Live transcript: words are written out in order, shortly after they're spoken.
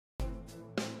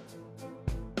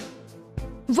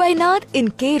Wayanad in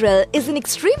Kerala is an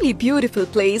extremely beautiful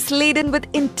place laden with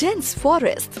intense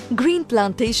forests, green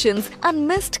plantations and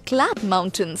mist-clad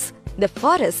mountains. The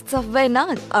forests of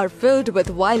Wayanad are filled with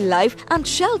wildlife and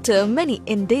shelter many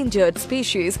endangered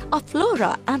species of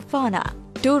flora and fauna.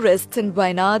 Tourists in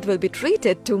Wayanad will be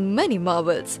treated to many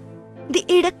marvels. The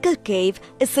Idakkal Cave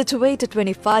is situated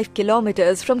 25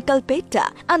 kilometers from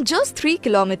Kalpetta and just 3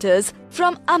 kilometers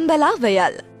from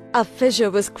Ambalavayal. A fissure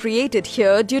was created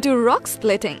here due to rock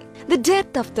splitting. The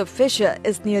depth of the fissure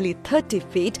is nearly 30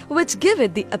 feet, which give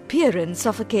it the appearance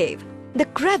of a cave. The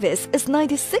crevice is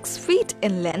 96 feet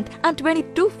in length and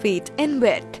 22 feet in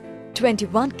width.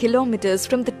 21 kilometers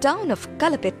from the town of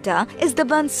Kalpetta is the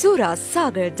Bansura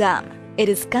Sagar Dam. It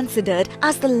is considered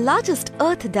as the largest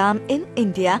earth dam in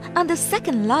India and the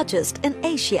second largest in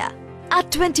Asia. At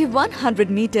 2100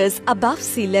 meters above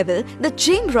sea level, the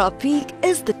Chimra Peak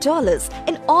is the tallest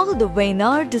in all the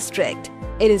Wayanad district.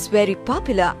 It is very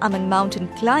popular among mountain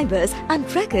climbers and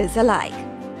trekkers alike.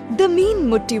 The Meen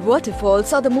Mutti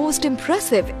waterfalls are the most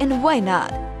impressive in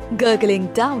Wayanad. Gurgling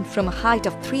down from a height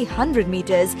of 300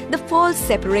 meters, the falls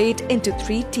separate into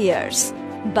 3 tiers.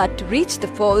 But to reach the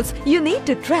falls, you need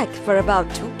to trek for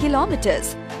about 2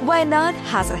 kilometers. Wayanad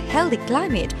has a healthy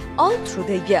climate all through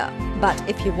the year. But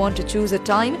if you want to choose a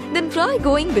time, then try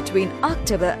going between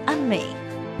October and May.